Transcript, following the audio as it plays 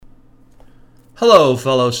Hello,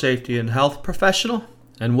 fellow safety and health professional,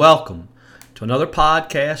 and welcome to another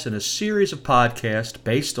podcast in a series of podcasts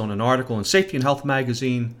based on an article in Safety and Health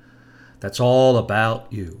magazine that's all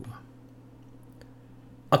about you.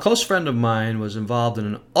 A close friend of mine was involved in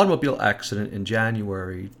an automobile accident in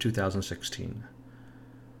January 2016.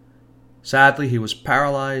 Sadly, he was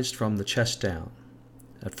paralyzed from the chest down.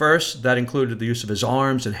 At first, that included the use of his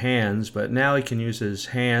arms and hands, but now he can use his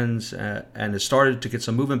hands and has started to get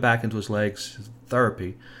some movement back into his legs.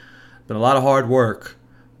 Therapy. Been a lot of hard work,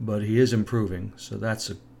 but he is improving, so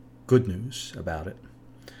that's good news about it.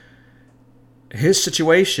 His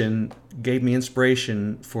situation gave me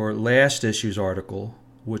inspiration for last issue's article,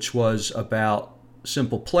 which was about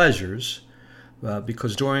simple pleasures,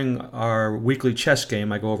 because during our weekly chess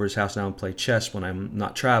game, I go over his house now and play chess when I'm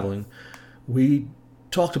not traveling, we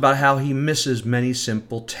talked about how he misses many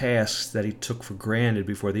simple tasks that he took for granted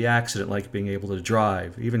before the accident, like being able to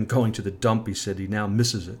drive. Even going to the dump, he said he now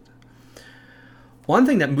misses it. One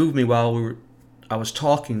thing that moved me while I was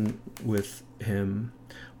talking with him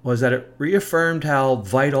was that it reaffirmed how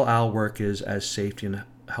vital our work is as safety and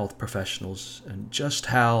health professionals, and just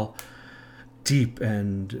how deep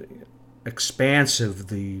and expansive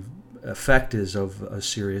the effect is of a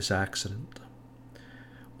serious accident.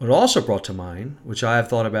 What it also brought to mind, which I have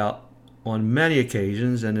thought about on many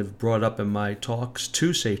occasions and have brought up in my talks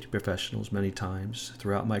to safety professionals many times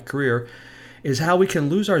throughout my career, is how we can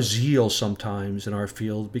lose our zeal sometimes in our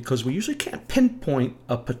field because we usually can't pinpoint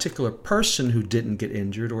a particular person who didn't get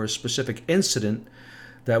injured or a specific incident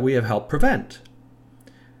that we have helped prevent.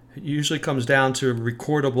 It usually comes down to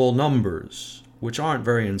recordable numbers, which aren't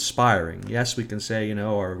very inspiring. Yes, we can say,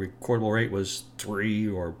 our recordable rate was 3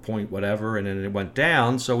 or point whatever, and then it went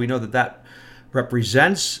down, so we know that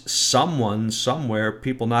represents someone, somewhere,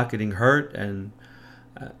 people not getting hurt and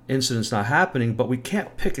incidents not happening, but we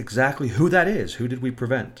can't pick exactly who that is. Who did we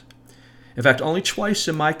prevent? In fact, only twice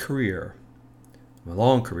in my career, my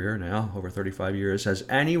long career now, over 35 years, has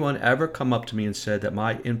anyone ever come up to me and said that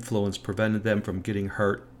my influence prevented them from getting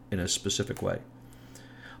hurt in a specific way.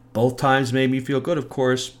 Both times made me feel good, of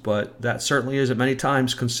course, but that certainly isn't many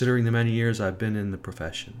times considering the many years I've been in the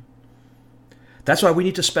profession. That's why we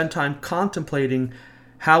need to spend time contemplating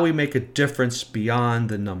how we make a difference beyond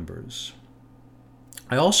the numbers.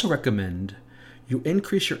 I also recommend you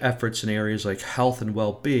increase your efforts in areas like health and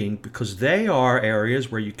well-being, because they are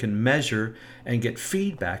areas where you can measure and get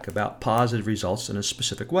feedback about positive results in a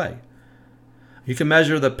specific way. You can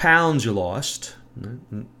measure the pounds you lost,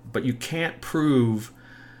 but you can't prove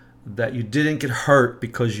that you didn't get hurt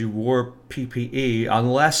because you wore PPE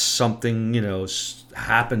unless something,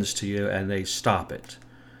 happens to you and they stop it.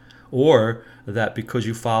 Or that because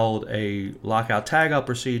you followed a lockout tagout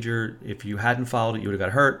procedure, if you hadn't followed it, you would have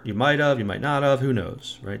got hurt. You might have, you might not have, who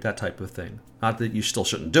knows, right? That type of thing. Not that you still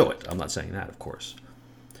shouldn't do it. I'm not saying that, of course.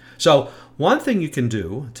 So one thing you can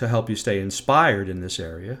do to help you stay inspired in this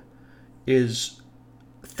area is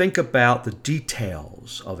think about the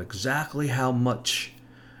details of exactly how much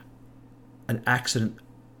an accident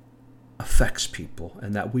affects people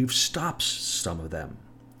and that we've stopped some of them.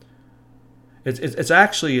 It's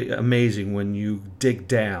actually amazing when you dig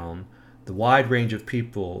down the wide range of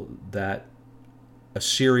people that a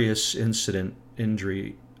serious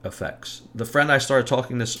injury affects. The friend I started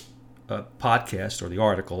talking this podcast or the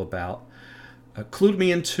article about clued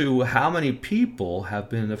me into how many people have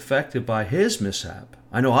been affected by his mishap.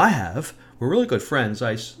 I know I have. We're really good friends.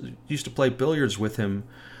 I used to play billiards with him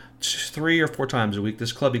 3 or 4 times a week.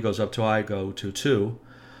 This club he goes up to, I go to too.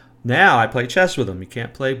 Now I play chess with him. He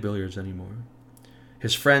can't play billiards anymore.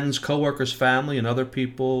 His friends, coworkers, family, and other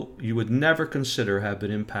people you would never consider have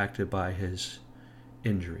been impacted by his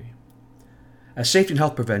injury. As safety and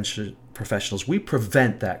health professionals, we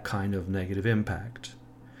prevent that kind of negative impact.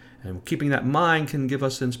 And keeping that in mind can give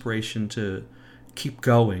us inspiration to keep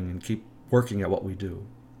going and keep working at what we do.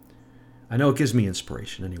 I know it gives me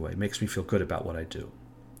inspiration anyway. It makes me feel good about what I do.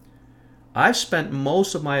 I've spent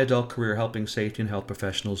most of my adult career helping safety and health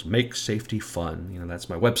professionals make safety fun. That's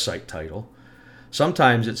my website title.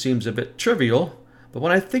 Sometimes it seems a bit trivial, but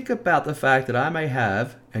when I think about the fact that I may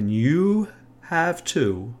have, and you have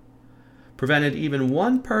too, prevented even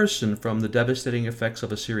one person from the devastating effects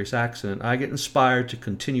of a serious accident, I get inspired to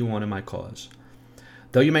continue on in my cause.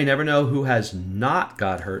 Though you may never know who has not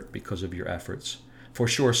got hurt because of your efforts, for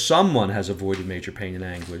sure someone has avoided major pain and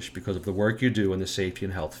anguish because of the work you do in the safety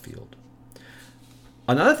and health field.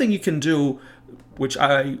 Another thing you can do, which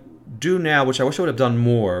I do now, which I wish I would have done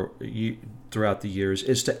more throughout the years,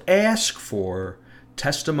 is to ask for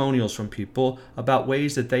testimonials from people about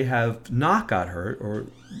ways that they have not got hurt, or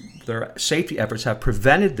their safety efforts have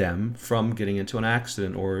prevented them from getting into an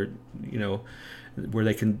accident, or where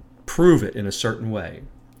they can prove it in a certain way.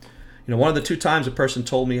 One of the 2 times a person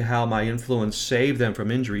told me how my influence saved them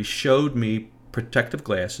from injury showed me protective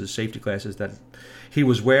glasses, safety glasses that he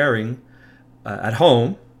was wearing at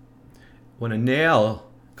home when a nail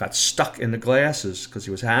got stuck in the glasses because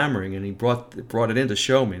he was hammering, and he brought it in to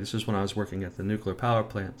show me. This is when I was working at the nuclear power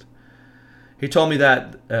plant. He told me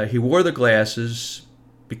that he wore the glasses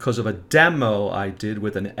because of a demo I did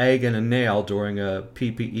with an egg and a nail during a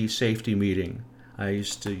PPE safety meeting. I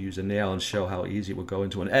used to use a nail and show how easy it would go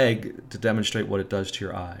into an egg to demonstrate what it does to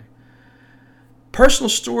your eye. Personal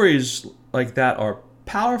stories like that are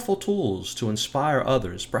powerful tools to inspire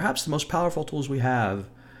others, perhaps the most powerful tools we have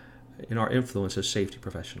in our influence as safety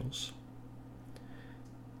professionals.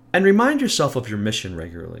 And remind yourself of your mission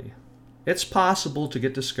regularly. It's possible to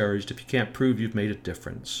get discouraged if you can't prove you've made a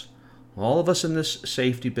difference. All of us in this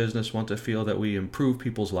safety business want to feel that we improve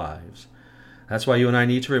people's lives. That's why you and I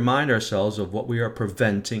need to remind ourselves of what we are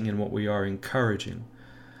preventing and what we are encouraging.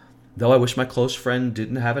 Though I wish my close friend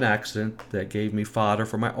didn't have an accident that gave me fodder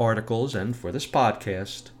for my articles and for this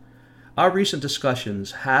podcast, our recent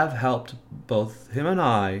discussions have helped both him and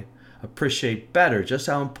I appreciate better just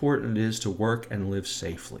how important it is to work and live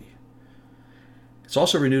safely. It's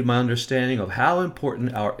also renewed my understanding of how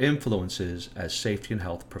important our influence is as safety and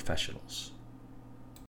health professionals.